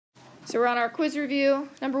So we're on our quiz review.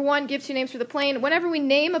 Number 1, give 2 names for the plane. Whenever we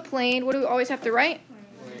name a plane, what do we always have to write?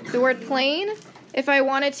 The word plane. If I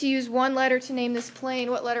wanted to use one letter to name this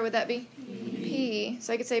plane, what letter would that be? P.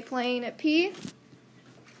 So I could say plane P.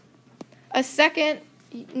 A second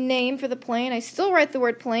name for the plane, I still write the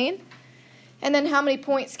word plane. And then how many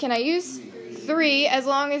points can I use? 3, as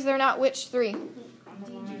long as they're not which 3?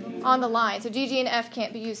 On the line. So G, G, and F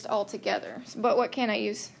can't be used all together. But what can I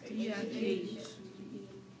use?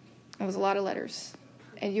 That was a lot of letters.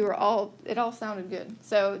 And it all sounded good.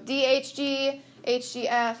 So D, H, G, H, G,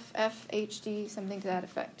 F, F, H, D, something to that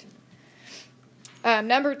effect.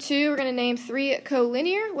 Number 2, we're going to name 3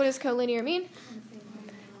 collinear. What does collinear mean?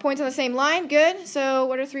 Points on the same line. Good. So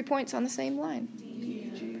what are 3 points on the same line?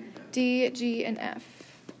 D, G, and F.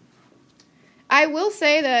 I will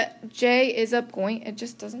say that J is a point. It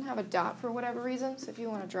just doesn't have a dot for whatever reason. So if you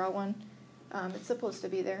want to draw one, it's supposed to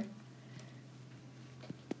be there.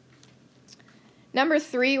 Number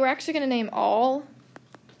 3, we're actually going to name all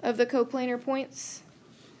of the coplanar points.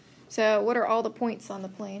 So what are all the points on the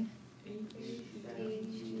plane?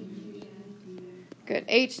 Good.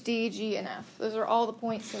 H, D, G, and F. Those are all the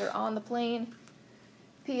points that are on the plane.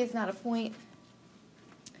 P is not a point.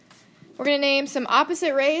 We're going to name some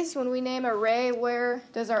opposite rays. When we name a ray, where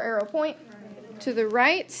does our arrow point? To the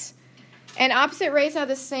right. And opposite rays have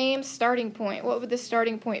the same starting point. What would the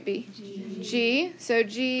starting point be? G. So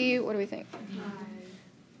G, what do we think?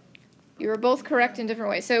 You were both correct in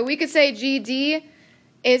different ways. So we could say GD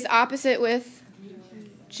is opposite with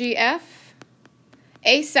GF.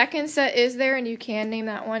 A second set is there, and you can name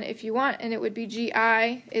that one if you want, and it would be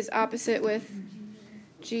GI is opposite with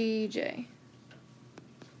GJ.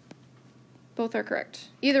 Both are correct.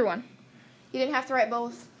 Either one. You didn't have to write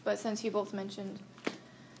both, but since you both mentioned.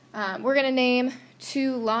 We're going to name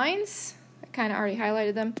 2 lines. I kind of already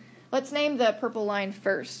highlighted them. Let's name the purple line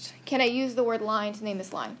first. Can I use the word line to name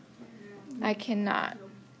this line? I cannot.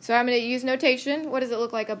 So I'm going to use notation. What does it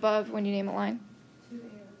look like above when you name a line? 2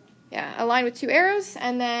 arrows. Yeah, a line with 2 arrows.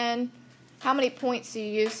 And then how many points do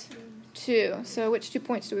you use? 2. So which 2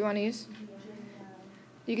 points do we want to use?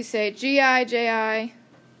 You could say GI, JI,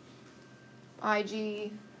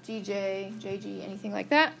 IG, GJ, JG, anything like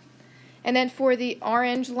that. And then for the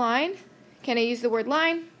orange line, can I use the word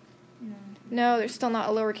line? No, there's still not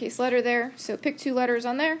a lowercase letter there. So pick 2 letters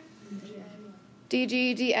on there.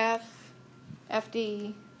 DG, DF,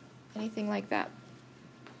 FD, anything like that.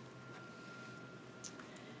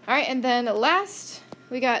 All right, and then last,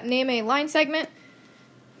 we got name a line segment.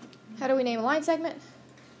 How do we name a line segment?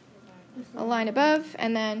 A line above,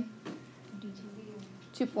 and then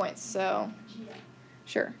 2 points. So,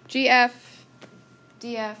 sure. GF,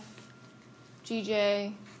 DF,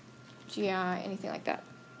 GJ, GI, anything like that.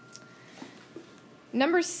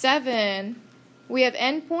 Number 7, we have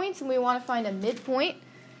endpoints, and we want to find a midpoint.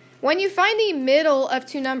 When you find the middle of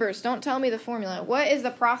 2 numbers, don't tell me the formula. What is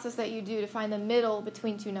the process that you do to find the middle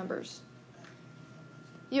between 2 numbers?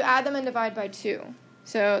 You add them and divide by 2.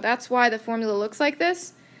 So that's why the formula looks like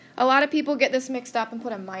this. A lot of people get this mixed up and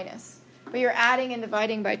put a minus. But you're adding and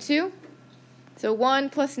dividing by 2. So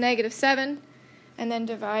 1 plus negative 7, and then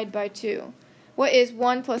divide by 2. What is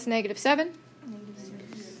 1 plus negative 7?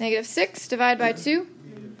 Negative 6. Divide by 2?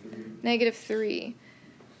 Negative 3.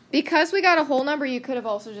 Because we got a whole number, you could have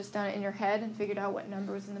also just done it in your head and figured out what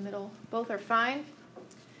number was in the middle. Both are fine.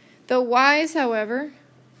 The y's, however,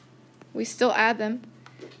 we still add them.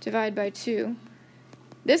 Divide by 2.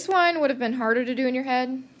 This one would have been harder to do in your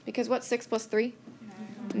head, because what's 6 plus 3?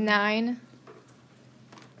 9.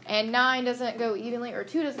 And 9 doesn't go evenly, or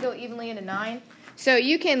 2 doesn't go evenly into 9. So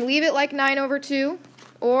you can leave it like 9 over 2,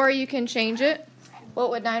 or you can change it. What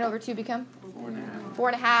would 9 over 2 become?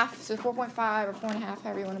 4.5, so 4.5 or 4.5,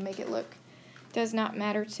 however you want to make it look. Does not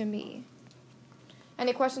matter to me.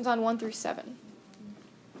 Any questions on 1 through 7?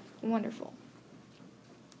 Wonderful.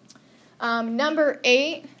 Number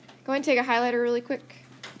 8, go ahead and take a highlighter really quick.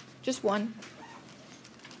 Just one.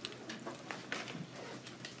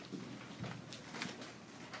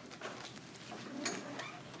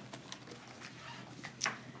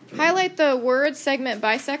 Highlight the word segment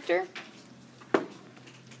bisector.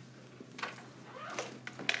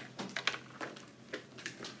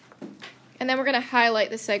 And then we're going to highlight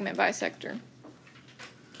the segment bisector.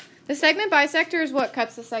 The segment bisector is what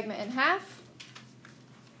cuts the segment in half.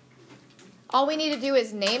 All we need to do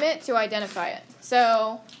is name it to identify it.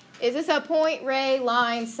 So, is this a point, ray,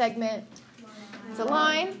 line, segment? It's a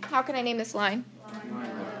line. How can I name this line?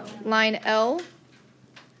 Line L.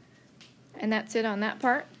 And that's it on that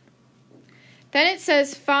part. Then it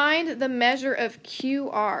says find the measure of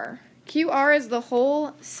QR. QR is the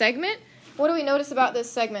whole segment. What do we notice about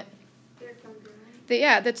this segment?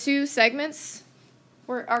 the two segments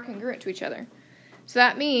are congruent to each other. So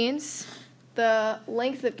that means the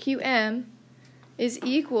length of QM is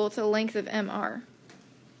equal to the length of MR.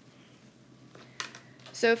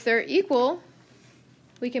 So if they're equal,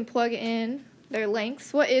 we can plug in their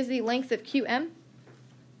lengths. What is the length of QM?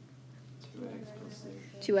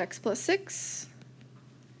 2x plus 6.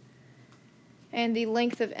 And the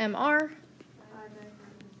length of MR?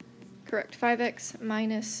 Correct, 5x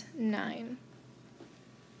minus 9.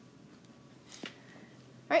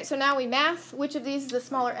 All right, so now we math. Which of these is the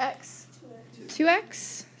smaller x?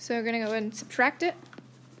 2x. So we're going to go ahead and subtract it.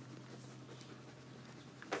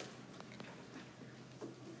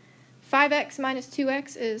 5x minus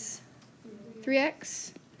 2x is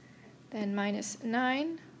 3x. Then minus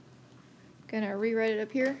 9. Going to rewrite it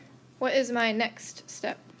up here. What is my next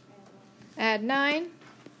step? Add 9.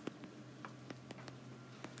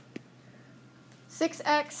 6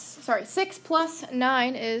 plus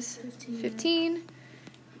 9 is 15.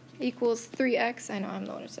 Equals 3x. I know I'm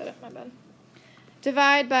the one who said it, my bad.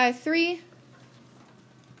 Divide by 3,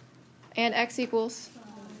 and x equals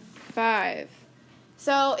 5.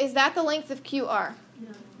 So is that the length of QR?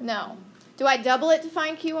 No. Do I double it to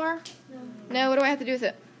find QR? No. What do I have to do with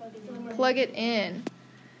it? Plug it in.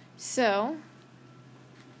 So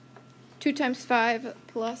 2 times 5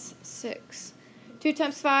 plus 6. 2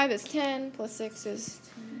 times 5 is 10, plus 6 is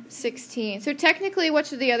 16. So technically, what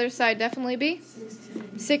should the other side definitely be?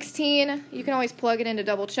 16. You can always plug it in to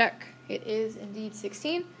double check. It is indeed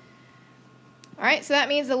 16. All right, so that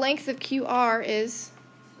means the length of QR is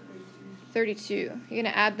 32. You're going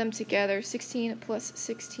to add them together. 16 plus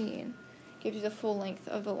 16 gives you the full length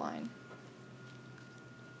of the line.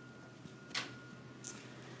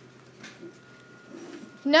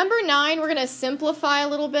 Number 9, we're going to simplify a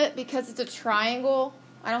little bit because it's a triangle.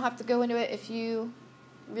 I don't have to go into it. If you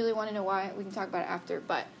really want to know why, we can talk about it after.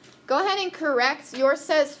 But go ahead and correct. Yours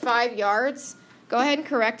says 5 yards. Go ahead and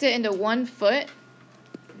correct it into 1 foot.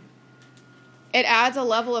 It adds a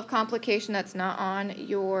level of complication that's not on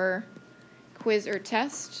your quiz or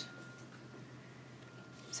test.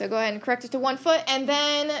 So go ahead and correct it to 1 foot. And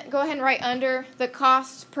then go ahead and write under the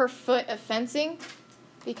cost per foot of fencing,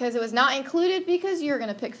 because it was not included because you're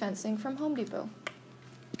going to pick fencing from Home Depot.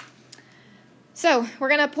 So we're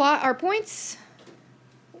going to plot our points.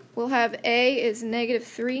 We'll have A is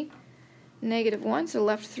 -3, -1, so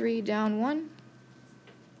left 3, down 1.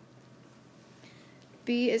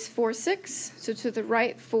 B is 4, 6, so to the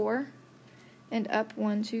right 4, and up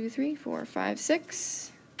 1, 2, 3, 4, 5,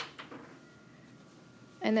 6.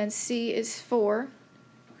 And then C is 4,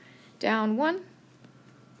 down 1.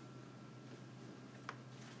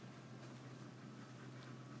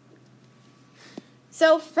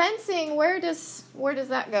 So fencing, where does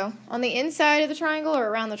that go? On the inside of the triangle or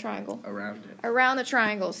around the triangle? Around it. Around the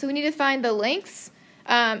triangle. So we need to find the lengths.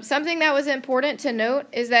 Something that was important to note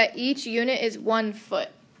is that each unit is 1 foot.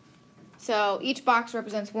 So each box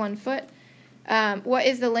represents 1 foot. What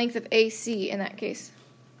is the length of AC in that case?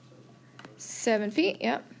 7 feet,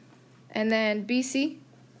 yep. And then BC,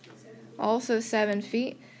 also 7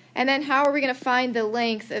 feet. And then how are we going to find the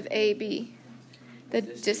length of AB? The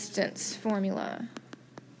distance formula.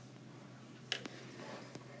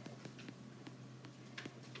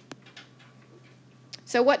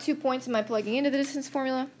 So what 2 points am I plugging into the distance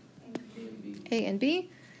formula? A and B.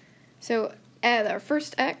 So our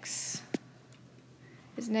first x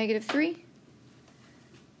is -3.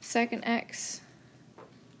 Second x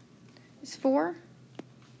is 4.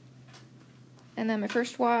 And then my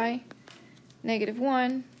first y,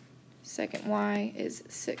 -1. Second y is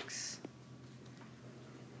 6.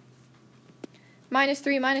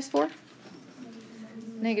 -3 minus 4,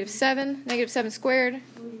 -7, -7 squared.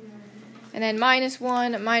 And then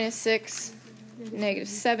 -1, -6,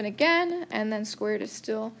 -7 again, and then squared is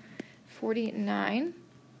still 49.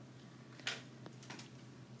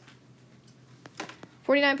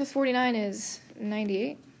 49 plus 49 is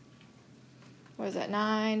 98. What is that,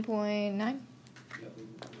 9.9?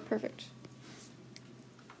 Perfect.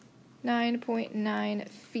 9.9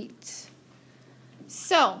 feet.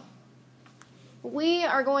 So we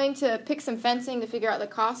are going to pick some fencing to figure out the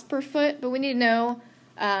cost per foot, but we need to know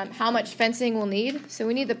how much fencing we'll need. So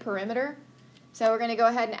we need the perimeter. So we're going to go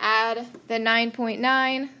ahead and add the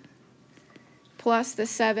 9.9 plus the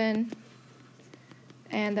 7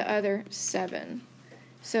 and the other 7.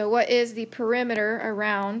 So what is the perimeter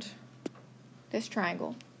around this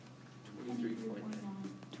triangle?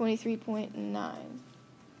 23.9.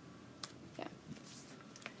 Yeah.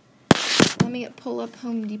 Let me pull up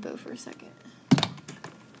Home Depot for a second.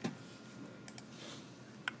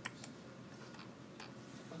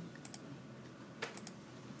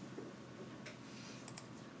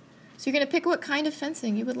 So you're going to pick what kind of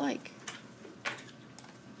fencing you would like.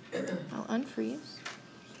 I'll unfreeze.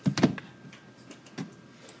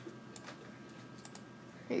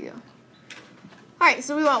 There you go. All right,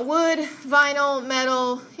 so we want wood, vinyl,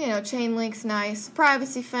 metal, chain link's nice,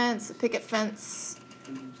 privacy fence, picket fence.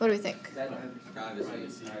 What do we think?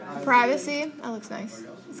 Privacy? That looks nice.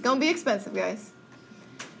 It's going to be expensive, guys.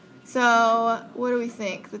 So, what do we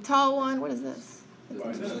think? The tall one, what is this? It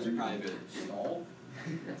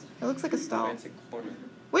looks like a stall.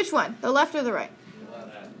 Which one? The left or the right?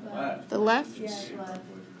 The left?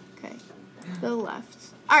 Okay. The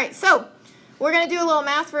left. All right, so we're going to do a little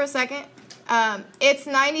math for a second. It's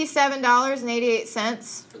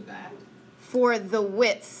 $97.88 For that? for the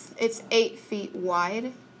width. It's 8 feet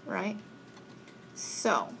wide, right?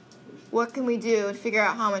 So, what can we do to figure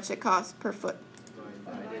out how much it costs per foot?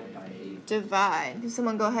 Divide. Can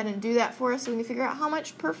someone go ahead and do that for us so we can figure out how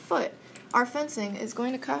much per foot our fencing is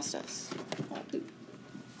going to cost us?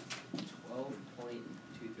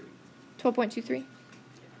 12.23.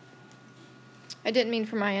 I didn't mean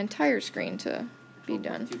for my entire screen to be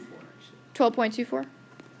done. 12.24.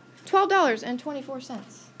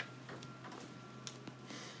 $12.24.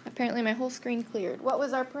 Apparently my whole screen cleared. What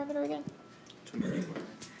was our perimeter again?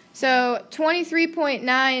 So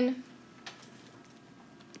 23.9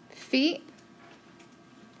 feet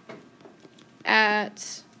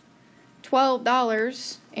at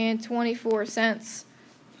 $12.24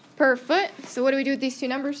 per foot. So what do we do with these two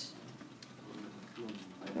numbers?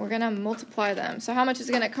 We're going to multiply them. So how much is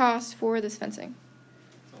it going to cost for this fencing?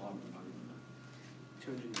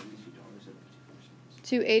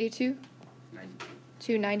 $282.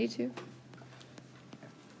 $292.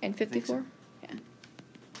 And 54. Yeah.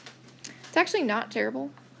 It's actually not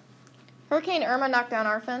terrible. Hurricane Irma knocked down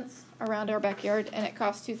our fence around our backyard, and it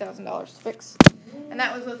cost $2,000 to fix. And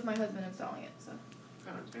that was with my husband installing it. So. What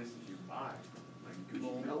kind of fence did you buy? Like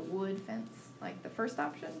A wood fence, like the first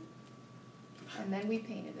option. And then we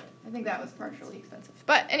painted it. I think that was partially expensive.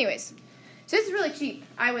 But anyways, so this is really cheap,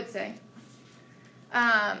 I would say.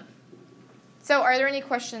 So are there any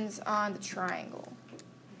questions on the triangle?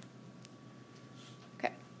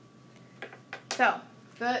 Okay. So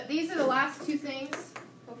these are the last two things.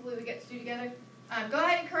 Hopefully we get to do together. Go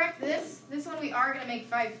ahead and correct this. This one we are going to make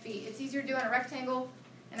 5 feet. It's easier doing a rectangle,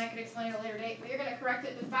 and I can explain it at a later date. But you're going to correct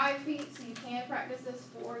it to 5 feet so you can practice this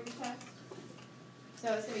for your test.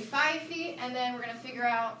 So it's going to be 5 feet, and then we're going to figure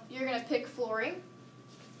out, you're going to pick flooring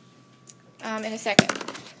in a second.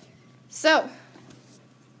 So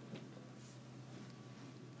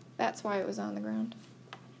that's why it was on the ground.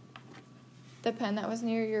 The pen that was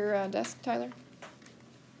near your desk, Tyler,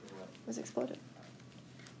 was exploded.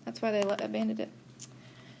 That's why they abandoned it.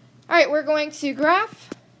 All right, we're going to graph.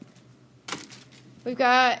 We've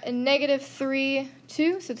got a -3,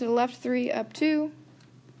 2, so to the left 3, up 2.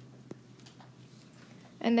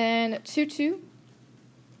 And then 2, 2,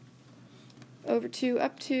 over 2,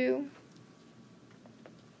 up 2.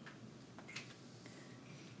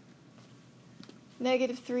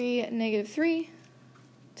 -3, -3,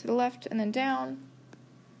 to the left and then down.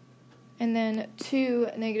 And then 2,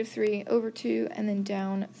 -3, over 2, and then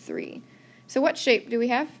down 3. So what shape do we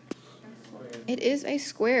have? square. It is a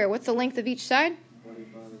square. What's the length of each side?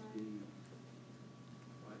 25 feet.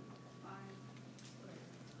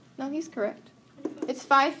 No, he's correct. It's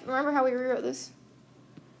 5. Remember how we rewrote this?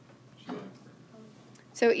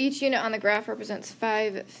 So each unit on the graph represents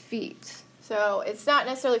 5 feet. So it's not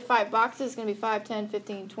necessarily 5 boxes. It's going to be 5, 10,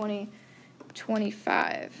 15, 20,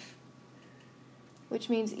 25. Which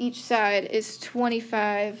means each side is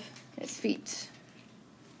 25 feet.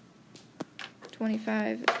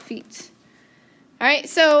 25 feet. All right,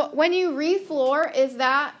 so when you refloor, is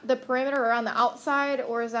that the perimeter around the outside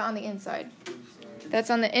or is that on the inside? That's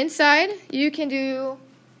on the inside. You can do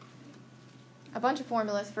a bunch of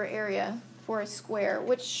formulas for area for a square.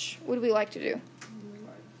 Which would we like to do?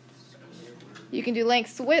 You can do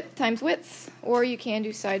length width times width, or you can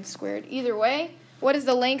do side squared. Either way, what is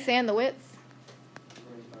the length and the width?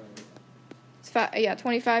 It's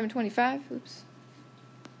 25 and 25. Oops.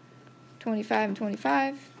 25 and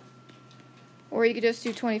 25. Or you could just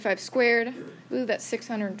do 25 squared. Ooh, that's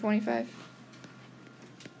 625.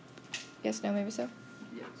 Yes, no, maybe so?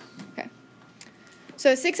 Yes. Okay.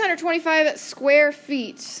 So 625 square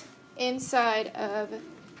feet inside of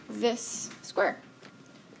this square.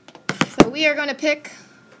 So we are going to pick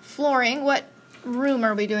flooring. What room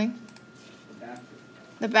are we doing?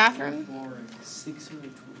 The bathroom? Flooring.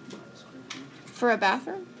 625 square feet. For a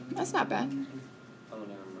bathroom? That's not bad. Oh,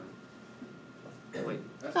 never mind. Wait.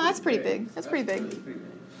 Oh, that's pretty big. That's pretty big.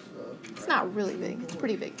 It's not really big. It's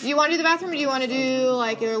pretty big. Do you want to do the bathroom or do you want to do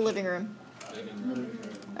like your living room?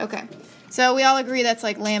 Okay. So we all agree that's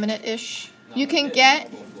like laminate-ish. You can get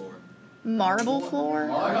marble floor.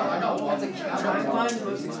 Try to find the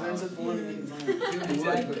most expensive one you can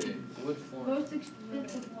find. Wood floor. Most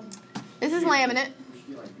expensive one. This is laminate.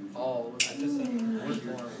 Oh, I just said wood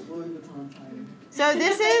floor. Louis Vuitton tire. So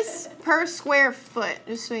this is per square foot,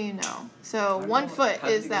 just so you know. So 1 foot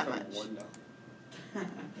is that much.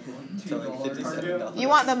 So like $57. You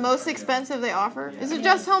want the most expensive they offer? Is it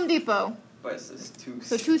just Home Depot? But it's just two.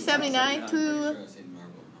 So $279,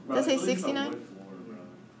 does it say 69?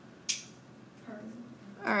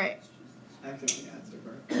 All right. Actually, yeah, it's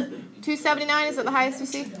super. $279 is it the highest you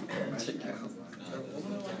see?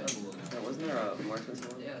 Wasn't there a more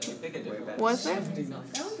expensive one? Yeah, way back. Was there?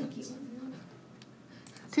 That was a cute one.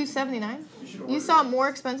 $279? You saw more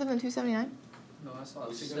expensive than $279? No, I saw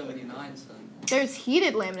 279 son. There's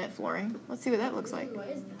heated laminate flooring. Let's see what that looks like. What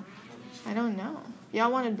is that? I don't know.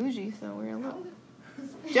 Y'all wanted bougie, so we're gonna look.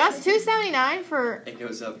 Just $279 for It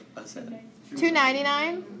goes up a cent.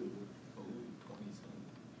 $299.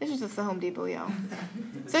 This is just the Home Depot, y'all.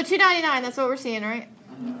 So $299. That's what we're seeing, right?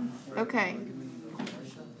 Okay.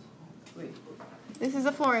 This is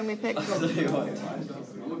the flooring we picked. It's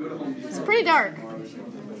pretty dark.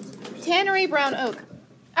 Tannery brown oak.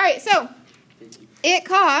 All right, so it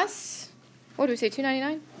costs. What do we say?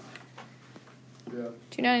 $299. Yeah.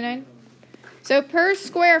 $299. So per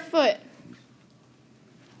square foot.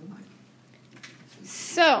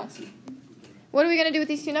 So, what are we going to do with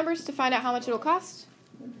these two numbers to find out how much it will cost?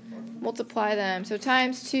 Multiply them. So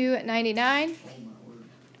times $299.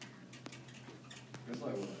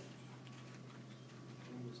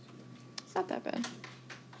 It's not that bad.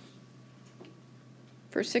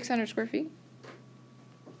 For 600 square feet.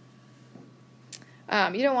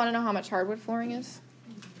 You don't want to know how much hardwood flooring is?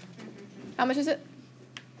 How much is it?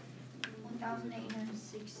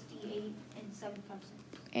 1,868 and 75 cents.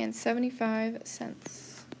 And 75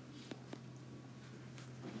 cents.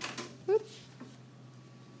 Whoop.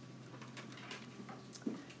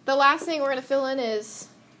 The last thing we're going to fill in is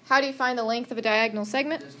how do you find the length of a diagonal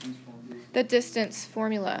segment? The distance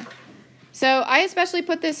formula. So I especially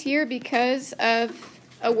put this here because of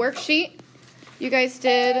a worksheet you guys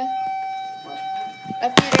did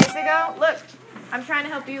a few days ago. Look, I'm trying to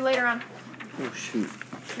help you later on. Oh shoot.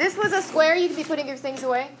 This was a square. You could be putting your things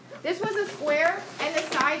away. This was a square, and the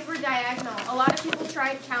sides were diagonal. A lot of people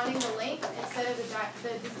tried counting the length instead of the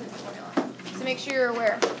distance formula. So make sure you're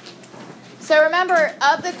aware. So remember,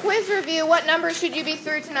 of the quiz review, what number should you be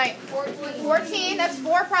through tonight? 14. That's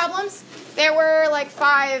 4 problems. There were like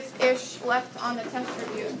 5-ish left on the test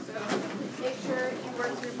review. So make sure you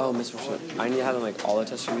work through. Oh, Miss Rochelle, I need to have like all the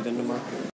tests to be done tomorrow.